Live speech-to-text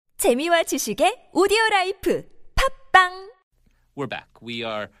재미와 지식의 오디오라이프 팝빵. We're back. We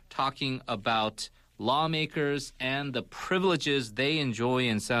are talking about lawmakers and the privileges they enjoy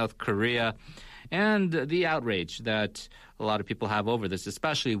in South Korea and the outrage that a lot of people have over this,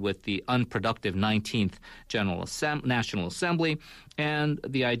 especially with the unproductive 19th National Assembly and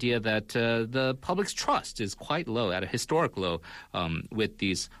the idea that the public's trust is quite low, at a historic low, with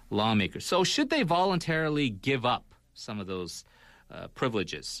these lawmakers. So should they voluntarily give up some of those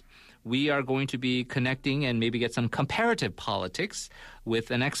privileges? We are going to be connecting and maybe get some comparative politics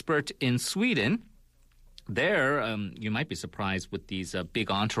with an expert in Sweden. There, you might be surprised with these big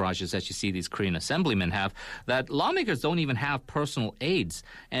entourages that you see these Korean assemblymen have, that lawmakers don't even have personal aides,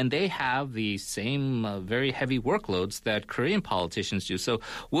 and they have the same very heavy workloads that Korean politicians do. So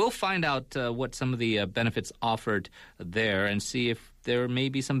we'll find out what some of the benefits offered there and see if there may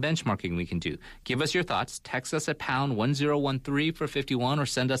be some benchmarking we can do. Give us your thoughts. Text us at pound 1013 for 51 or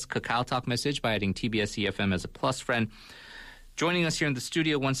send us a Kakao Talk message by adding TBS EFM as a plus friend. Joining us here in the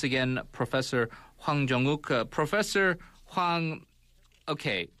studio once again, Professor Hwang Jung-wook. Professor Hwang,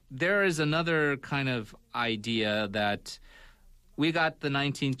 okay, there is another kind of idea that we got the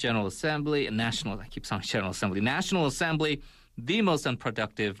 19th General Assembly, National Assembly, the most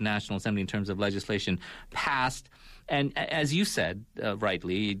unproductive National Assembly in terms of legislation passed. And as you said,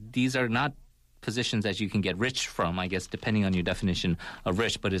 rightly, these are not positions that you can get rich from, I guess, depending on your definition of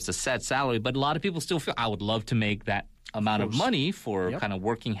rich, but it's a set salary. But a lot of people still feel, I would love to make that amount of money for kind of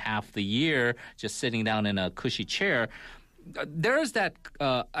working half the year, just sitting down in a cushy chair. There is that,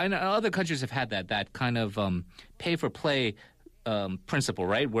 I know other countries have had that kind of pay-for-play principle,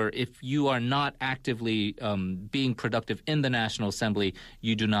 right? Where if you are not actively being productive in the National Assembly,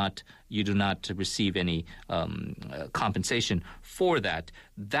 you do not receive any compensation for that.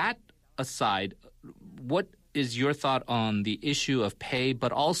 That aside, what is your thought on the issue of pay,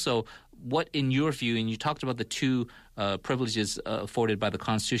 but also what, in your view, and you talked about the two privileges afforded by the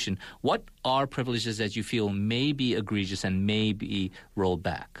Constitution, what are privileges that you feel may be egregious and may be rolled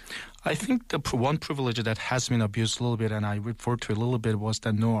back? I think the one privilege that has been abused a little bit, and I referred to it a little bit, was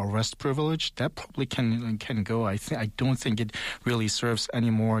the no arrest privilege. That probably can go. I don't think it really serves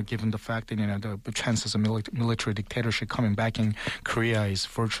anymore, given the fact that the chances of military dictatorship coming back in Korea is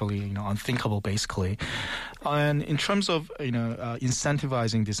virtually unthinkable, basically. And in terms of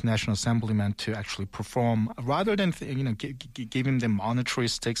incentivizing this National Assemblyman to actually perform, rather than giving them monetary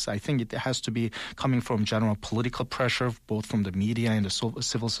stakes, I think it has to be coming from general political pressure, both from the media and the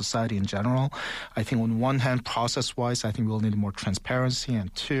civil society in general. I think on one hand, process-wise, I think we'll need more transparency,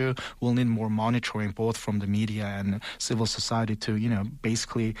 and two, we'll need more monitoring both from the media and civil society to,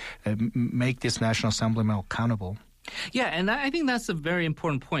 basically make this National Assemblyman accountable. Yeah, and I think that's a very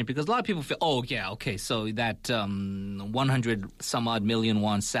important point, because a lot of people feel, so that 100 some odd million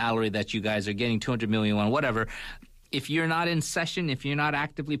won salary that you guys are getting, 200 million won, whatever, if you're not in session, if you're not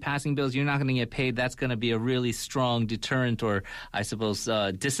actively passing bills, you're not going to get paid. That's going to be a really strong deterrent, or I suppose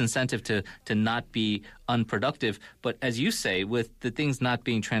disincentive to not be unproductive. But as you say, with the things not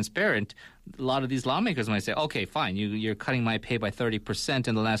being transparent, a lot of these lawmakers might say, okay, fine, you're cutting my pay by 30%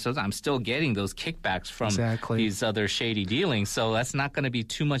 in the last month. I'm still getting those kickbacks from these other shady dealings, so that's not going to be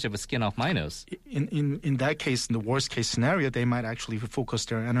too much of a skin off my nose. In that case, in the worst case scenario, they might actually focus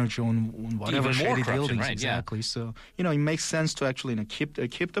their energy on whatever even shady dealings. Right, exactly. Yeah. So it makes sense to actually keep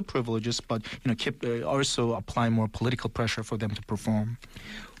the privileges, but also apply more political pressure for them to perform.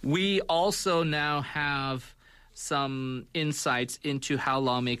 We also now have some insights into how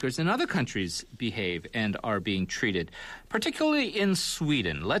lawmakers in other countries behave and are being treated, particularly in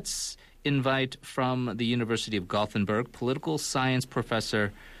Sweden. Let's invite from the University of Gothenburg political science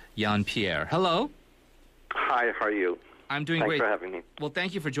professor Pierre. Hello. Hi, how are you? I'm doing great. Thanks for having me. Well,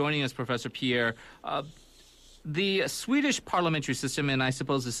 thank you for joining us, Professor Pierre. The Swedish parliamentary system, and I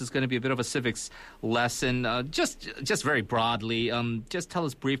suppose this is going to be a bit of a civics lesson, just very broadly, just tell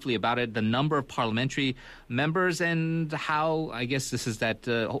us briefly about it, the number of parliamentary members, and how, I guess this is that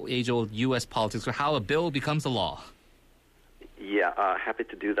age-old U.S. politics, or how a bill becomes a law. Yeah, happy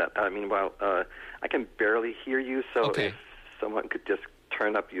to do that. I mean, I can barely hear you, so if someone could just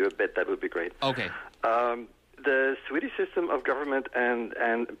turn up you a bit, that would be great. Okay. The Swedish system of government and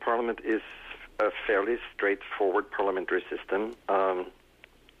parliament is a fairly straightforward parliamentary system.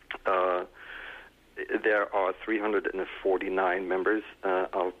 There are 349 members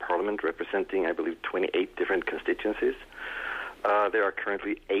of parliament representing, I believe, 28 different constituencies. There are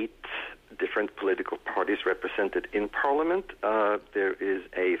currently 8 different political parties represented in parliament. There is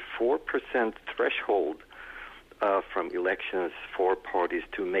a 4% threshold from elections for parties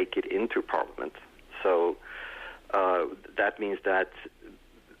to make it into parliament. So that means that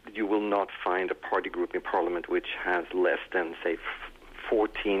you will not find a party group in parliament which has less than, say,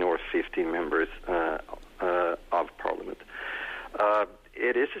 14 or 15 members of parliament.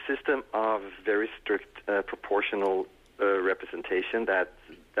 It is a system of very strict proportional representation that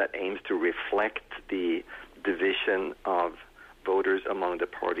aims to reflect the division of voters among the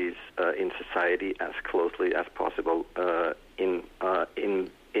parties in society as closely as possible in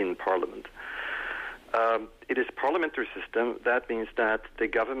parliament. It is a parliamentary system. That means that the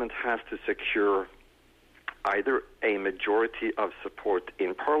government has to secure either a majority of support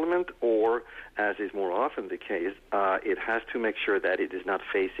in parliament, or, as is more often the case, it has to make sure that it is not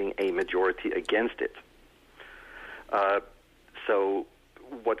facing a majority against it. So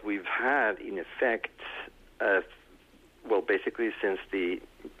what we've had, in effect, basically since the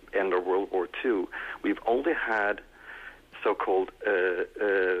end of World War II, we've only had so-called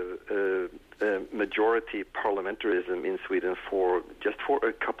majority parliamentarism in Sweden for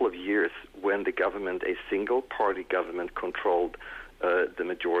a couple of years, when the government, a single-party government, controlled the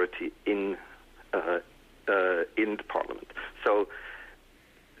majority in the parliament. So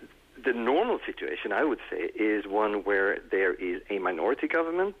the normal situation, I would say, is one where there is a minority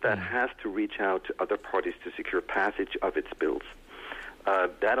government that has to reach out to other parties to secure passage of its bills.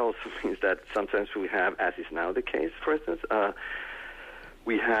 That also means that sometimes we have, as is now the case, for instance,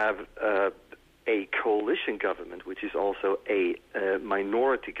 we have a coalition government, which is also a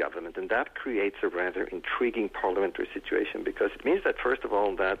minority government, and that creates a rather intriguing parliamentary situation, because it means that, first of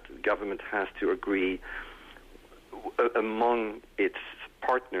all, that government has to agree among its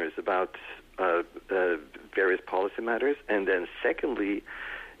partners about various policy matters, and then secondly,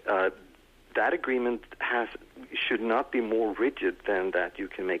 that agreement should not be more rigid than that you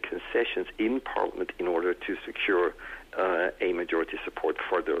can make concessions in Parliament in order to secure a majority support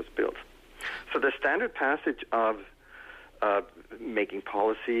for those bills. So the standard passage of making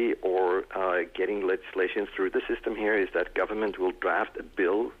policy or getting legislation through the system here is that government will draft a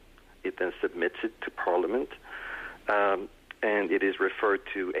bill, it then submits it to Parliament, and it is referred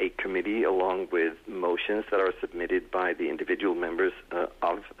to a committee along with motions that are submitted by the individual members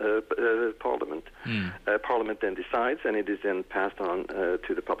of Parliament. Parliament then decides, and it is then passed on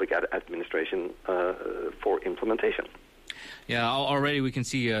to the public administration for implementation. Yeah, already we can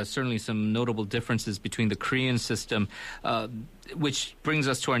see certainly some notable differences between the Korean system, which brings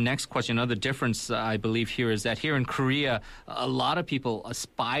us to our next question. Another difference, I believe, here is that here in Korea, a lot of people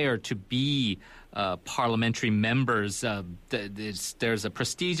aspire to be parliamentary members. There's a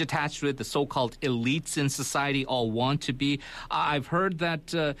prestige attached to it. The so-called elites in society all want to be. I've heard that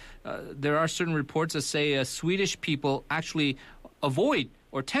there are certain reports that say Swedish people actually avoid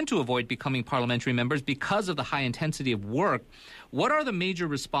or tend to avoid becoming parliamentary members because of the high intensity of work. What are the major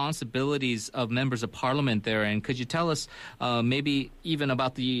responsibilities of members of parliament there? And could you tell us maybe even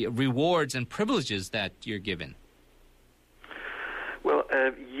about the rewards and privileges that you're given? Well,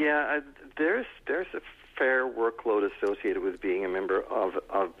 there's a fair workload associated with being a member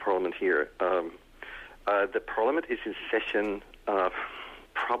of parliament here. The parliament is in session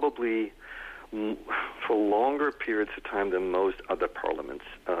probably for longer periods of time than most other parliaments.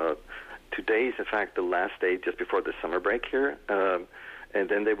 Today is, in fact, the last day just before the summer break here, and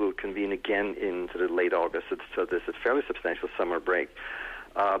then they will convene again in sort of late August, so there's a fairly substantial summer break.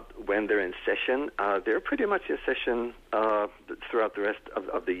 When they're in session, they're pretty much in session throughout the rest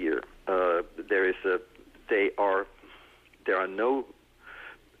of the year. There are no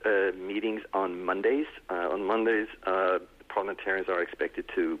meetings on Mondays. On Mondays, parliamentarians are expected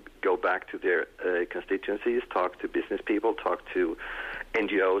to go back to their constituencies, talk to business people, talk to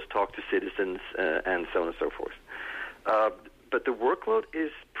NGOs, talk to citizens, and so on and so forth. But the workload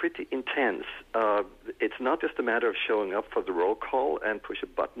is pretty intense. It's not just a matter of showing up for the roll call and push a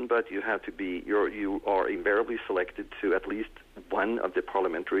button, but you have to you are invariably selected to at least one of the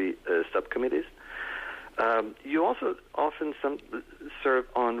parliamentary subcommittees. You also often serve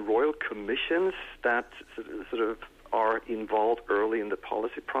on royal commissions that sort of are involved early in the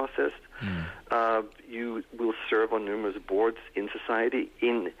policy process. You will serve on numerous boards in society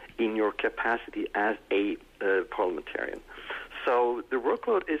in your capacity as a parliamentarian. So the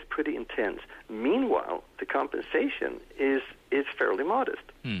workload is pretty intense. Meanwhile, the compensation is fairly modest.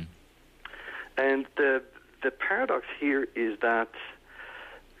 And the paradox here is that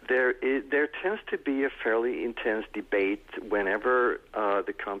there tends to be a fairly intense debate whenever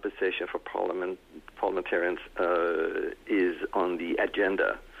the compensation for parliamentarians is on the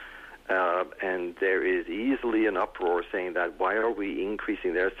agenda. And there is easily an uproar saying that why are we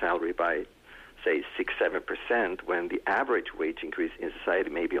increasing their salary by, say, 6-7% when the average wage increase in society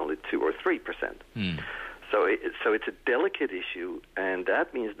may be only 2 or 3%. So it's a delicate issue, and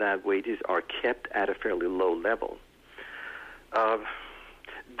that means that wages are kept at a fairly low level.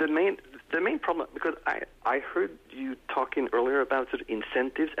 The main problem, because I heard you talking earlier about sort of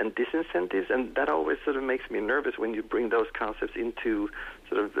incentives and disincentives, and that always sort of makes me nervous when you bring those concepts into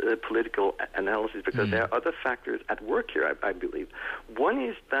sort of political analysis, because there are other factors at work here, I believe. One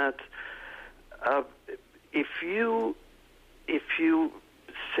is that if you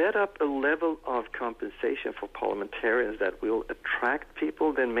set up a level of compensation for parliamentarians that will attract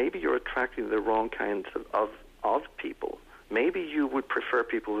people, then maybe you're attracting the wrong kinds of people. Maybe you would prefer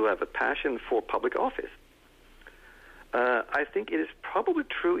people who have a passion for public office. I think it is probably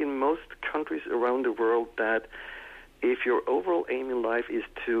true in most countries around the world that if your overall aim in life is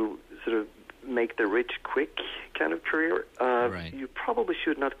to sort of make the rich quick kind of career, you probably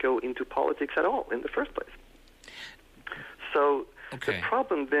should not go into politics at all in the first place. So the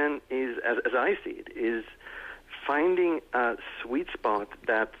problem then is, as I see it, is finding a sweet spot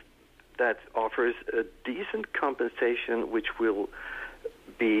that offers a decent compensation which will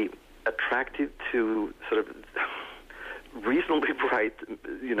be attractive to sort of reasonably bright,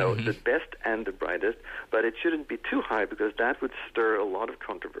 the best and the brightest, but it shouldn't be too high because that would stir a lot of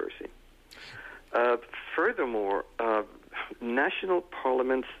controversy. Furthermore, national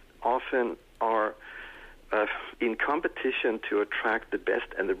parliaments often are in competition to attract the best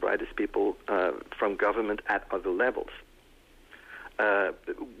and the brightest people from government at other levels.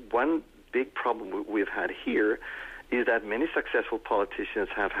 One big problem we've had here is that many successful politicians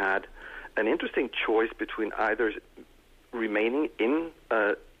have had an interesting choice between either remaining in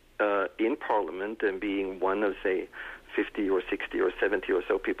Parliament and being one of, say, 50 or 60 or 70 or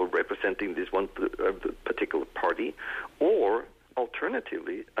so people representing this one particular party, or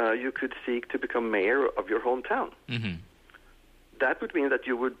alternatively, you could seek to become mayor of your hometown. Mm-hmm. That would mean that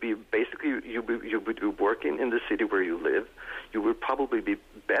you would be you would be working in the city where you live. You would probably be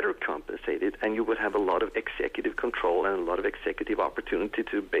better compensated, and you would have a lot of executive control and a lot of executive opportunity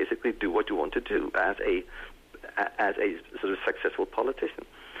to basically do what you want to do as a sort of successful politician.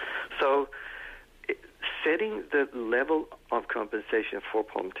 So setting the level of compensation for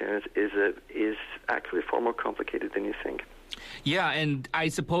parliamentarians is actually far more complicated than you think. Yeah, and I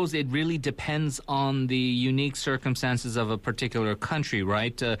suppose it really depends on the unique circumstances of a particular country,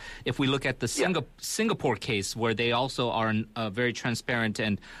 right? If we look at the Singapore case, where they also are a very transparent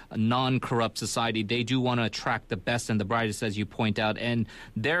and non-corrupt society, they do want to attract the best and the brightest, as you point out, and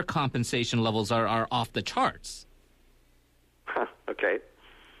their compensation levels are off the charts. Okay.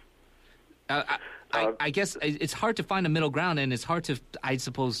 I guess it's hard to find a middle ground, and it's hard to, I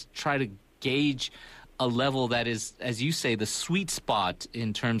suppose, try to gauge a level that is, as you say, the sweet spot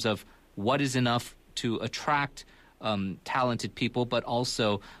in terms of what is enough to attract talented people, but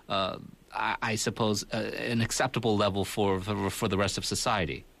also, I suppose, an acceptable level for the rest of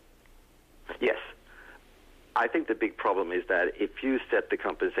society. Yes. I think the big problem is that if you set the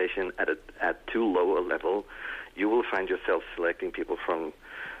compensation at too low a level, you will find yourself selecting people from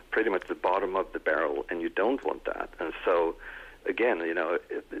pretty much the bottom of the barrel, and you don't want that. And so, again,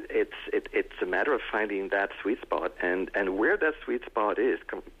 it's a matter of finding that sweet spot, and where that sweet spot is,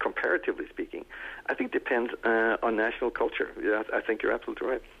 comparatively speaking, I think depends on national culture. Yeah, I think you're absolutely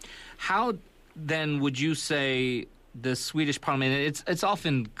right. How then would you say the Swedish parliament? It's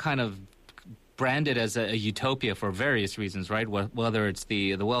often kind of branded as a utopia for various reasons, right? Whether it's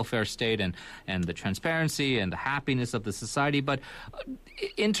the welfare state and the transparency and the happiness of the society. But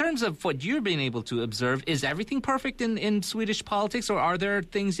in terms of what you're being able to observe, is everything perfect in Swedish politics, or are there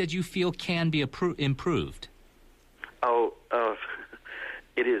things that you feel can be improved?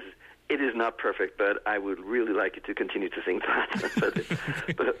 It is not perfect, but I would really like it to continue to think that.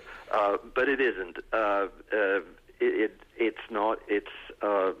 but it isn't. It's not. It's.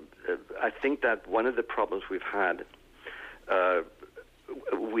 I think that one of the problems we've had,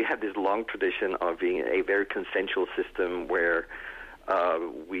 we have this long tradition of being a very consensual system where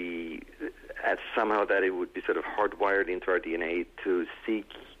somehow that it would be sort of hardwired into our DNA to seek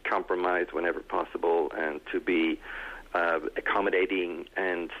compromise whenever possible and to be accommodating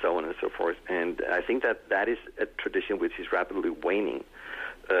and so on and so forth. And I think that is a tradition which is rapidly waning.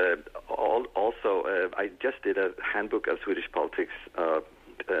 Also, I just did a handbook of Swedish politics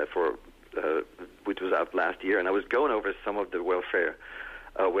which was out last year, and I was going over some of the welfare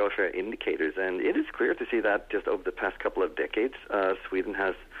indicators, and it is clear to see that just over the past couple of decades, Sweden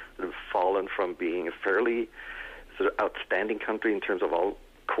has sort of fallen from being a fairly sort of outstanding country in terms of all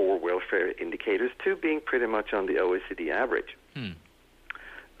core welfare indicators to being pretty much on the OECD average.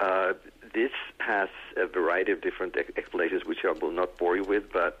 This has a variety of different explanations, which I will not bore you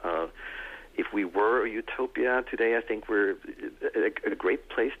with, but if we were a utopia today, I think we're a great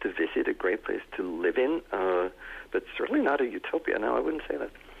place to visit, a great place to live in, but certainly not a utopia. No, I wouldn't say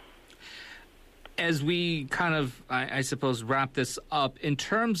that. As we kind of, I suppose, wrap this up, in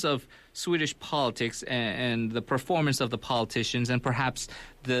terms of Swedish politics and the performance of the politicians and perhaps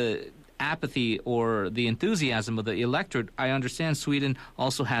the apathy or the enthusiasm of the electorate, I understand Sweden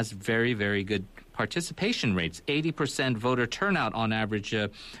also has very, very good participation rates, 80% voter turnout on average,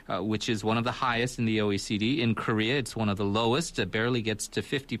 which is one of the highest in the OECD. In Korea, it's one of the lowest. It barely gets to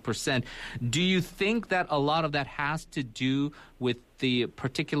 50%. Do you think that a lot of that has to do with the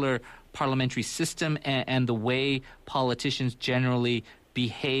particular parliamentary system and the way politicians generally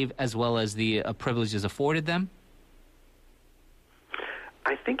behave, as well as the privileges afforded them?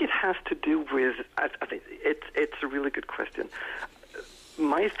 I think it has to do with. I think it's a really good question.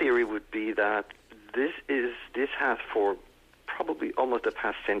 My theory would be that this has for probably almost the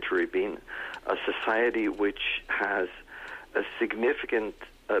past century been a society which has a significant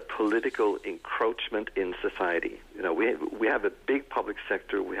political encroachment in society. You know, we have a big public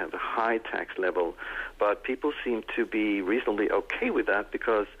sector, we have a high tax level, but people seem to be reasonably okay with that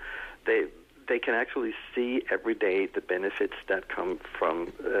because they can actually see every day the benefits that come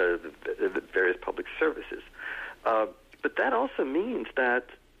from the various public services. But that also means that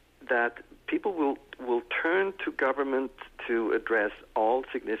people will turn to government to address all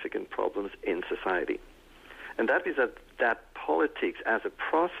significant problems in society. And that means that politics as a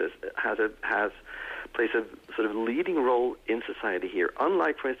process plays a sort of leading role in society here.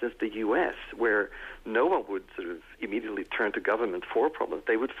 Unlike, for instance, the U.S., where no one would sort of immediately turn to government for problems.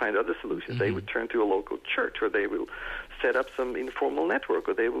 They would find other solutions. They would turn to a local church, or they will set up some informal network,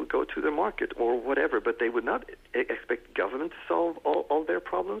 or they will go to the market, or whatever. But they would not expect government to solve all their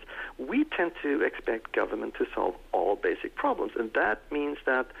problems. We tend to expect government to solve all basic problems. And that means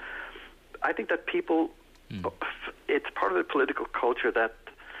that I think that people, it's part of the political culture that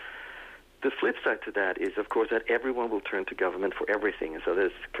the flip side to that is, of course, that everyone will turn to government for everything. And so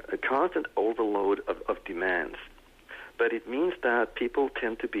there's a constant overload of demands. But it means that people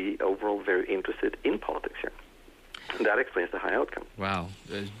tend to be overall very interested in politics here. And that explains the high outcome. Wow.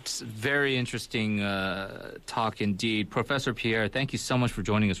 It's very interesting talk indeed. Professor Pierre, thank you so much for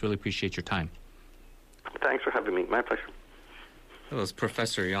joining us. Really appreciate your time. Thanks for having me. My pleasure. That was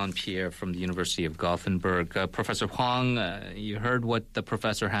Professor Pierre from the University of Gothenburg. Professor Hwang, you heard what the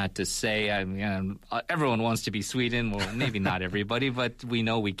professor had to say. I mean, everyone wants to be Sweden. Well, maybe not everybody, but we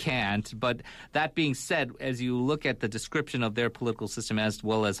know we can't. But that being said, as you look at the description of their political system as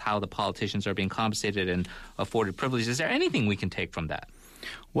well as how the politicians are being compensated and afforded privileges, is there anything we can take from that?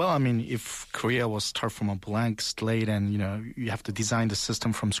 Well, I mean, if Korea was start from a blank slate and, you have to design the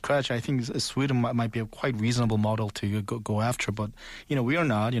system from scratch, I think Sweden might be a quite reasonable model to go after. But, we are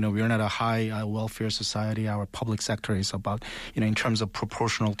not. We are not a high welfare society. Our public sector is about, in terms of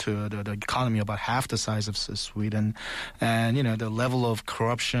proportional to the economy, about half the size of Sweden. And, the level of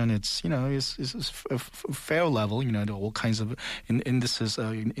corruption, it's, is a fair level. All kinds of indices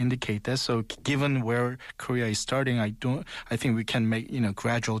indicate that. So given where Korea is starting, I think we can make,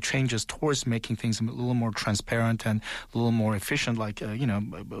 gradual changes towards making things a little more transparent and a little more efficient, like,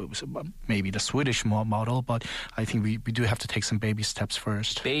 maybe the Swedish model. But I think we do have to take some baby steps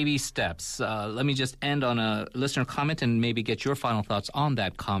first. Baby steps. Let me just end on a listener comment and maybe get your final thoughts on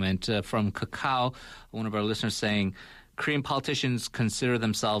that comment from Kakao, one of our listeners saying, Korean politicians consider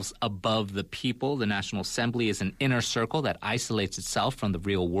themselves above the people. The National Assembly is an inner circle that isolates itself from the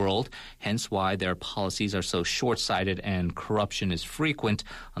real world, hence why their policies are so short-sighted and corruption is frequent.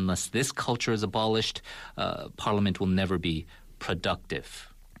 Unless this culture is abolished, Parliament will never be productive.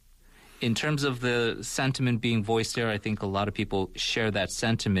 In terms of the sentiment being voiced there, I think a lot of people share that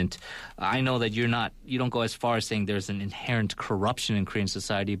sentiment. I know that you don't go as far as saying there's an inherent corruption in Korean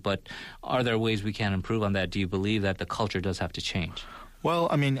society, but are there ways we can improve on that? Do you believe that the culture does have to change? Well,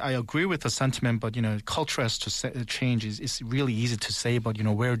 I mean, I agree with the sentiment, but, culture has to change. It's really easy to say, but,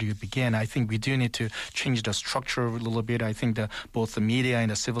 where do you begin? I think we do need to change the structure a little bit. I think that both the media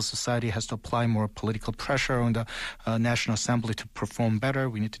and the civil society has to apply more political pressure on the National Assembly to perform better.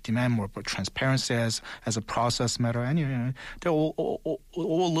 We need to demand more transparency as a process matter. And, they're all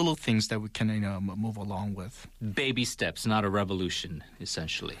little things that we can, move along with. Baby steps, not a revolution,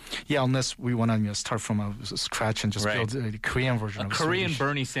 essentially. Yeah, unless we want to start from scratch and just build the Korean version of it. Korean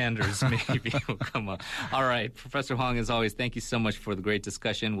Bernie Sanders maybe will come up. All right. Professor Hwang, as always, thank you so much for the great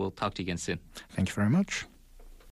discussion. We'll talk to you again soon. Thank you very much.